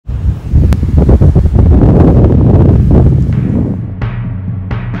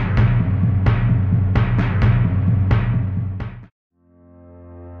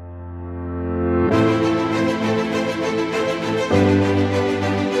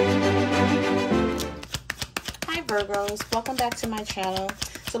Virgos, welcome back to my channel.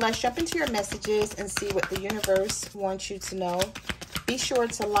 So let's jump into your messages and see what the universe wants you to know. Be sure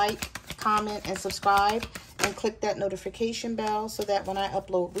to like, comment, and subscribe, and click that notification bell so that when I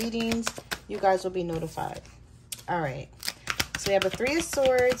upload readings, you guys will be notified. All right, so we have the Three of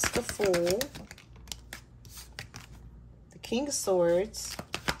Swords, the Fool, the King of Swords,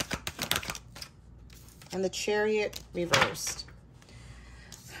 and the Chariot reversed.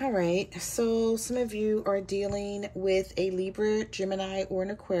 All right, so some of you are dealing with a Libra, Gemini, or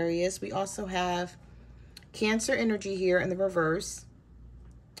an Aquarius. We also have Cancer energy here in the reverse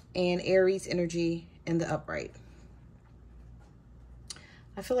and Aries energy in the upright.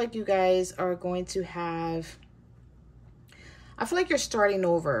 I feel like you guys are going to have, I feel like you're starting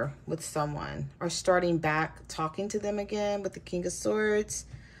over with someone or starting back talking to them again with the King of Swords,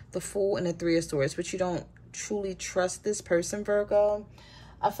 the Fool, and the Three of Swords, but you don't truly trust this person, Virgo.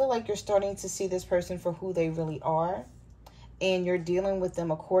 I feel like you're starting to see this person for who they really are, and you're dealing with them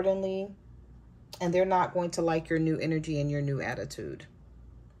accordingly, and they're not going to like your new energy and your new attitude.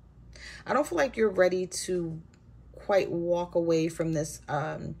 I don't feel like you're ready to quite walk away from this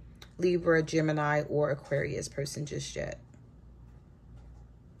Libra, Gemini, or Aquarius person just yet.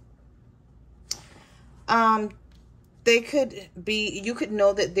 They could be, you could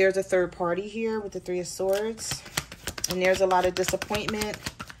know that there's a third party here with the Three of Swords, and there's a lot of disappointment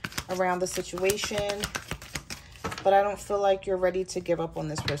around the situation, but I don't feel like you're ready to give up on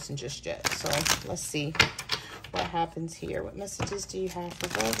this person just yet. So let's see what happens here. What messages do you have for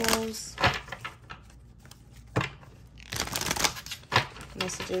Virgos? What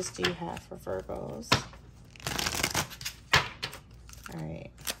messages do you have for Virgos? All right.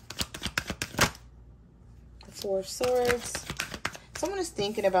 The Four of Swords. Someone is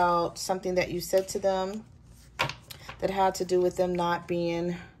thinking about something that you said to them that had to do with them not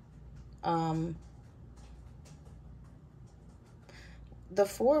being, the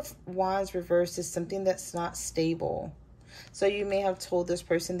Four of Wands reversed is something that's not stable. So you may have told this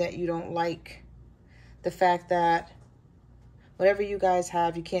person that you don't like the fact that whatever you guys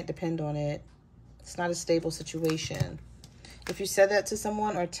have, you can't depend on it. It's not a stable situation. If you said that to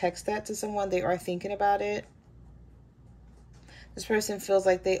someone or text that to someone, they are thinking about it. This person feels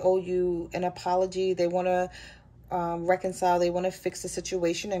like they owe you an apology. They want to reconcile. They want to fix the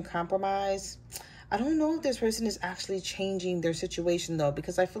situation and compromise. I don't know if this person is actually changing their situation, though,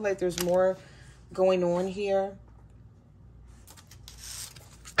 because I feel like there's more going on here.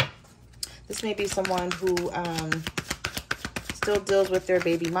 This may be someone who still deals with their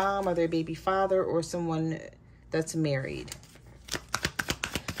baby mom or their baby father, or someone that's married.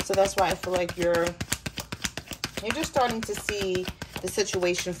 So that's why I feel like you're just starting to see the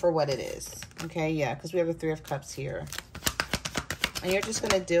situation for what it is. Okay, yeah, because we have the Three of Cups here. And you're just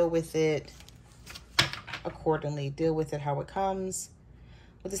going to deal with it accordingly. Deal with it how it comes.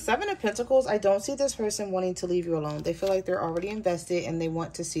 With the Seven of Pentacles, I don't see this person wanting to leave you alone. They feel like they're already invested and they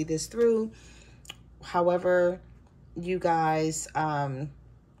want to see this through. However, you guys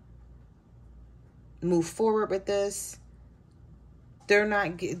move forward with this, they're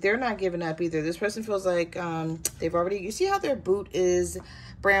not giving up either. This person feels like they've already, you see how their boot is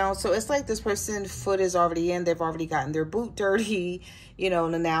brown, so it's like this person's foot is already in, they've already gotten their boot dirty. You know,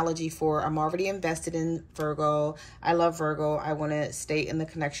 an analogy for, I'm already invested in Virgo. I love Virgo. I want to stay in the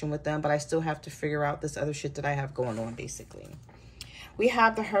connection with them, but I still have to figure out this other shit that I have going on, basically. We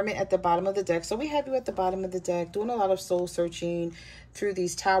have the Hermit at the bottom of the deck. So we have you at the bottom of the deck doing a lot of soul searching through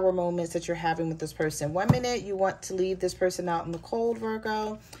these tower moments that you're having with this person. 1 minute, you want to leave this person out in the cold,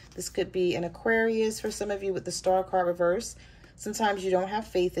 Virgo. This could be an Aquarius for some of you with the Star card reverse. Sometimes you don't have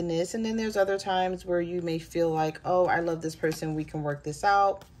faith in this. And then there's other times where you may feel like, oh, I love this person. We can work this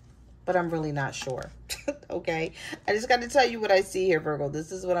out. But I'm really not sure. Okay. I just got to tell you what I see here, Virgo.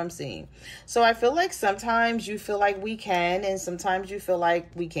 This is what I'm seeing. So I feel like sometimes you feel like we can, and sometimes you feel like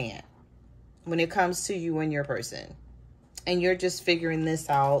we can't when it comes to you and your person. And you're just figuring this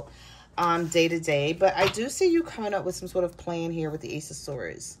out day to day. But I do see you coming up with some sort of plan here with the Ace of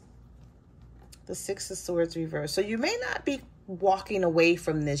Swords. The Six of Swords reverse. So you may not be walking away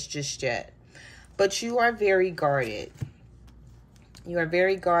from this just yet, but you are very guarded. You are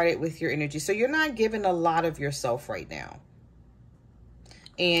very guarded with your energy. So you're not giving a lot of yourself right now.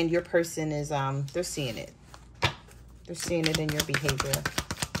 And your person is, they're seeing it. They're seeing it in your behavior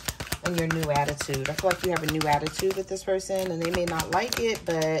and your new attitude. I feel like you have a new attitude with this person, and they may not like it,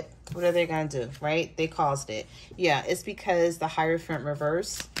 but what are they going to do, right? They caused it. Yeah, it's because the Hierophant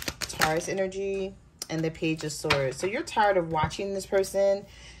reverse, Taurus energy, and the Page of Swords. So you're tired of watching this person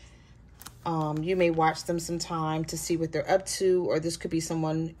You may watch them sometime to see what they're up to, or this could be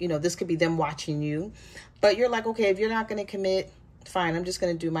someone, you know, this could be them watching you. But you're like, okay, if you're not going to commit, fine, I'm just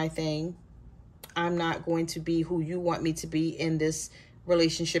going to do my thing. I'm not going to be who you want me to be in this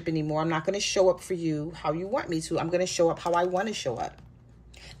relationship anymore. I'm not going to show up for you how you want me to. I'm going to show up how I want to show up.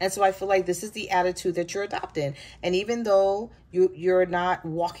 And so I feel like this is the attitude that you're adopting. And even though you're not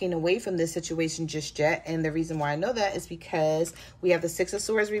walking away from this situation just yet, and the reason why I know that is because we have the Six of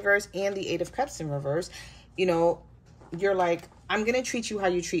Swords reverse and the Eight of Cups in reverse. You know, you're like, I'm going to treat you how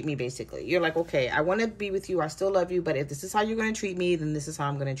you treat me, basically. You're like, okay, I want to be with you. I still love you. But if this is how you're going to treat me, then this is how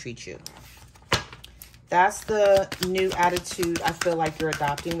I'm going to treat you. That's the new attitude I feel like you're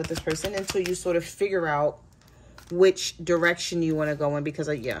adopting with this person until you sort of figure out which direction you want to go in, because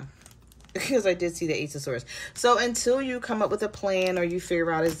I did see the Ace of Swords. So until you come up with a plan or you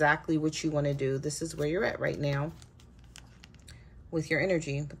figure out exactly what you want to do, this is where you're at right now with your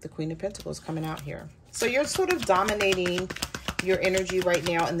energy, with the Queen of Pentacles coming out here. So you're sort of dominating your energy right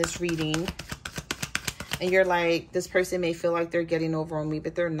now in this reading. And you're like, this person may feel like they're getting over on me,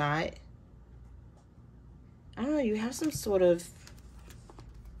 but they're not. I don't know, you have some sort of,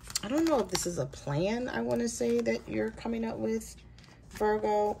 I don't know if this is a plan, I want to say, that you're coming up with,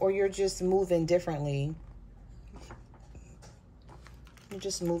 Virgo, or you're just moving differently. You're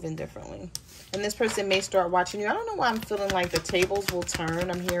just moving differently. And this person may start watching you. I don't know why I'm feeling like the tables will turn.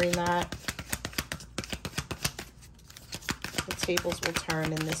 I'm hearing that. The tables will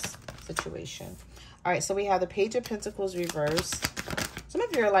turn in this situation. All right, so we have the Page of Pentacles reversed. Some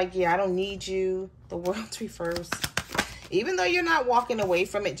of you are like, yeah, I don't need you. The World's reversed. Even though you're not walking away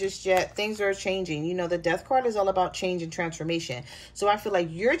from it just yet, things are changing. You know, the Death card is all about change and transformation. So I feel like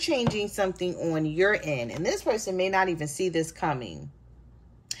you're changing something on your end. And this person may not even see this coming.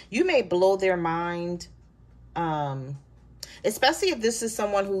 You may blow their mind. Especially if this is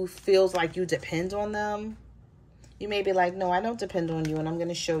someone who feels like you depend on them. You may be like, no, I don't depend on you, and I'm going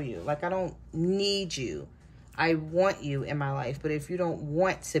to show you. Like, I don't need you. I want you in my life. But if you don't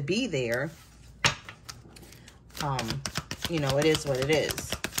want to be there, you know, it is what it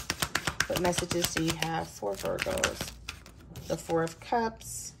is. What messages do you have for Virgos? The Four of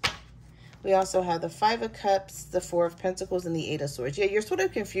Cups. We also have the Five of Cups, the Four of Pentacles, and the Eight of Swords. Yeah, you're sort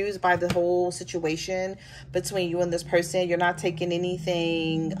of confused by the whole situation between you and this person. You're not taking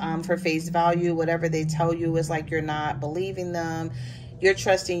anything for face value. Whatever they tell you is like you're not believing them. You're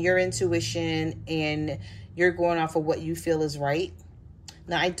trusting your intuition, and you're going off of what you feel is right.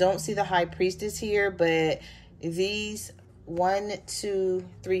 Now, I don't see the High Priestess here, but these 1, 2,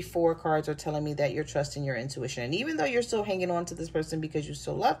 3, 4 cards are telling me that you're trusting your intuition. And even though you're still hanging on to this person because you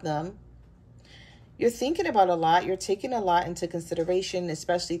still love them, you're thinking about a lot. You're taking a lot into consideration,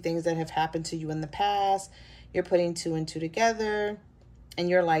 especially things that have happened to you in the past. You're putting 2 and 2 together. And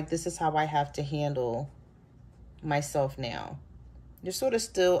you're like, this is how I have to handle myself now. You're sort of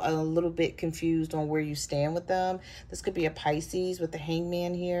still a little bit confused on where you stand with them. This could be a Pisces with the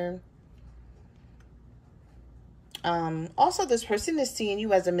Hangman here. Also, this person is seeing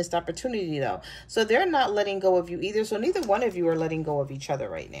you as a missed opportunity, though. So they're not letting go of you either. So neither one of you are letting go of each other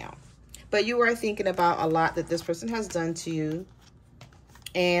right now. But you are thinking about a lot that this person has done to you.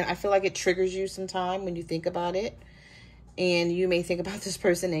 And I feel like it triggers you sometime when you think about it. And you may think about this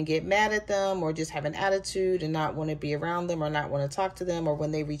person and get mad at them, or just have an attitude and not want to be around them, or not want to talk to them. Or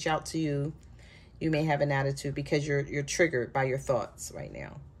when they reach out to you, you may have an attitude because you're triggered by your thoughts right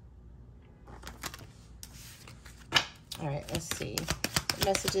now. All right, let's see. What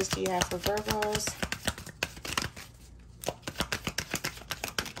messages do you have for Virgos?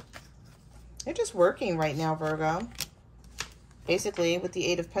 You're just working right now, Virgo. Basically, with the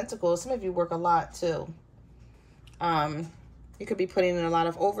Eight of Pentacles, some of you work a lot too. You could be putting in a lot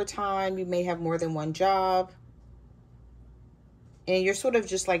of overtime. You may have more than one job. And you're sort of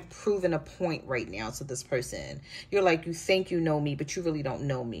just like proving a point right now to this person. You're like, you think you know me, but you really don't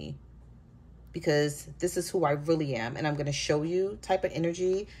know me. Because this is who I really am, and I'm going to show you type of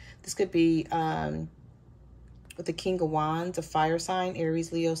energy. This could be with the King of Wands, a fire sign,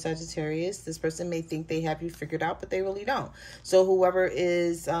 Aries, Leo, Sagittarius. This person may think they have you figured out, but they really don't. So whoever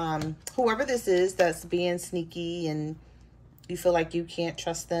is, whoever this is that's being sneaky, and you feel like you can't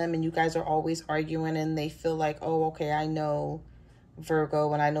trust them, and you guys are always arguing, and they feel like, oh, okay, I know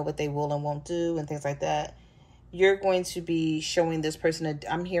Virgo, and I know what they will and won't do, and things like that. You're going to be showing this person,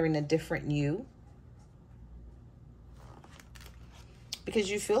 I'm hearing a different you.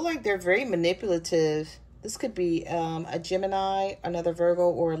 Because you feel like they're very manipulative. This could be a Gemini, another Virgo,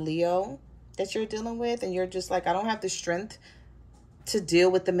 or a Leo that you're dealing with. And you're just like, I don't have the strength to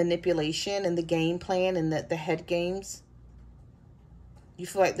deal with the manipulation and the game plan and the head games. You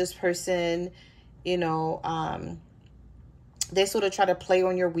feel like this person, you know, they sort of try to play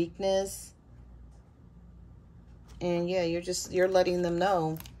on your weakness. And yeah, you're letting them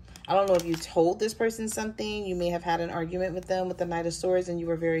know. I don't know if you told this person something. You may have had an argument with them with the Knight of Swords, and you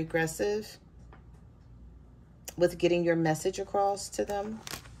were very aggressive with getting your message across to them.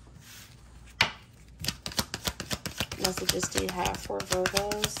 Messages do you have for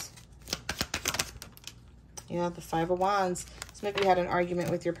Virgos? You have the Five of Wands. So maybe you had an argument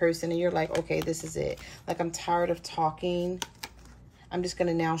with your person and you're like, okay, this is it. Like, I'm tired of talking. I'm just going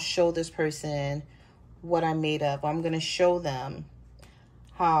to now show this person what I'm made of. I'm going to show them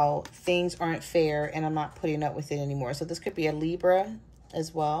how things aren't fair and I'm not putting up with it anymore. So this could be a Libra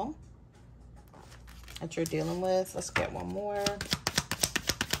as well that you're dealing with. Let's get one more.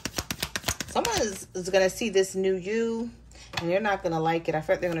 Someone is going to see this new you and you're not going to like it. I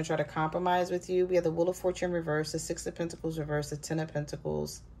feel like they're going to try to compromise with you. We have the Wheel of Fortune reverse, the Six of Pentacles reverse, the Ten of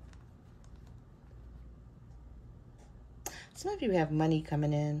Pentacles. Some of you have money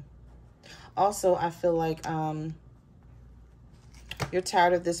coming in. Also, I feel like you're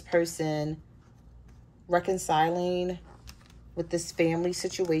tired of this person reconciling with this family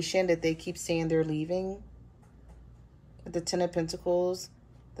situation that they keep saying they're leaving. With the Ten of Pentacles,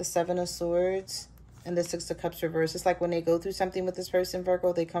 the Seven of Swords, and the Six of Cups reverse. It's like when they go through something with this person,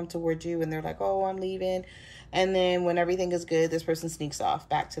 Virgo, they come towards you and they're like, oh, I'm leaving. And then when everything is good, this person sneaks off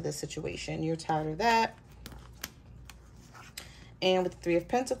back to the situation. You're tired of that. And with the Three of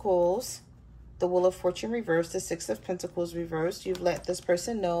Pentacles, the Wheel of Fortune reversed, the Six of Pentacles reversed, you've let this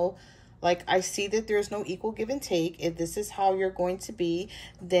person know, like, I see that there's no equal give and take. If this is how you're going to be,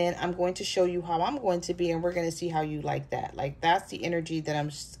 then I'm going to show you how I'm going to be, and we're going to see how you like that. Like, that's the energy that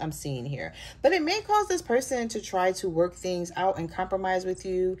I'm seeing here. But it may cause this person to try to work things out and compromise with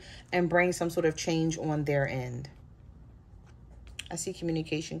you and bring some sort of change on their end. I see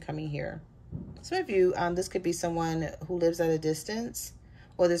communication coming here. Some of you, this could be someone who lives at a distance,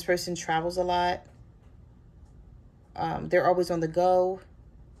 or this person travels a lot. They're always on the go.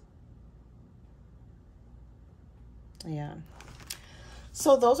 Yeah.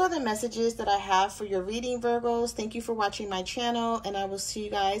 So those are the messages that I have for your reading, Virgos. Thank you for watching my channel, and I will see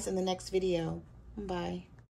you guys in the next video. Bye.